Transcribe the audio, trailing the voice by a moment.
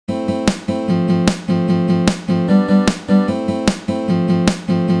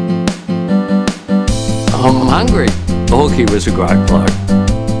hungry. Hawkie was a great bloke.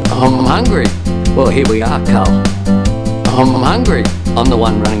 I'm hungry. Well, here we are, Karl. I'm hungry. I'm the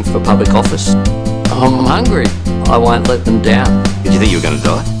one running for public office. I'm hungry. I won't let them down. Did you think you were going to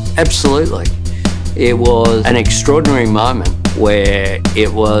die? Absolutely. It was an extraordinary moment where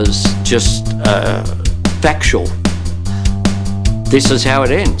it was just factual. This is how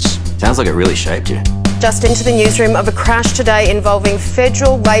it ends. Sounds like it really shaped you. Just into the newsroom of a crash today involving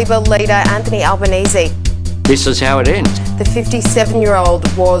federal Labor leader Anthony Albanese. This is how it ends. The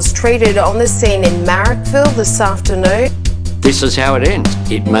 57-year-old was treated on the scene in Marrickville this afternoon. This is how it ends.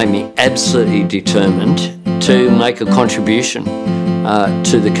 It made me absolutely determined to make a contribution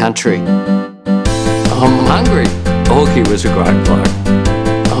to the country. I'm hungry. Hawkie was a great bloke.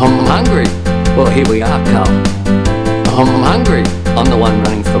 I'm hungry. Well, here we are, Karl. I'm hungry. I'm the one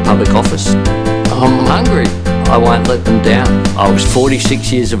running for public office. I'm hungry. I won't let them down. I was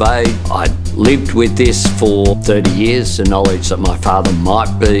 46 years of age. I'd lived with this for 30 years, the knowledge that my father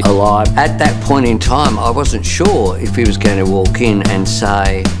might be alive. At that point in time, I wasn't sure if he was going to walk in and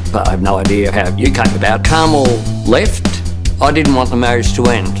say, but I have no idea how you came about. Karl left. I didn't want the marriage to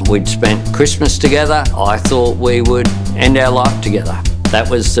end. We'd spent Christmas together. I thought we would end our life together. That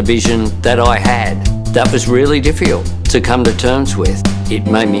was the vision that I had. That was really difficult to come to terms with. It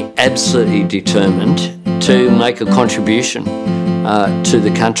made me absolutely determined to make a contribution to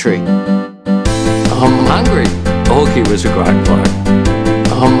the country. I'm hungry. Hawkie was a great bloke.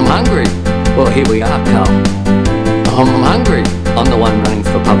 I'm hungry. Well, here we are, Karl. I'm hungry. I'm the one running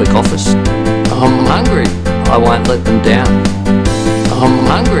for public office. I'm hungry. I won't let them down. I'm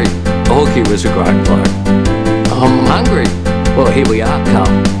hungry. Hawkie was a great bloke. I'm hungry. Well, here we are, Karl.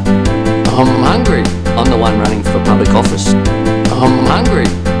 I'm hungry. I'm the one running for public office. I'm hungry.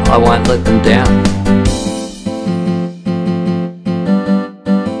 I won't let them down.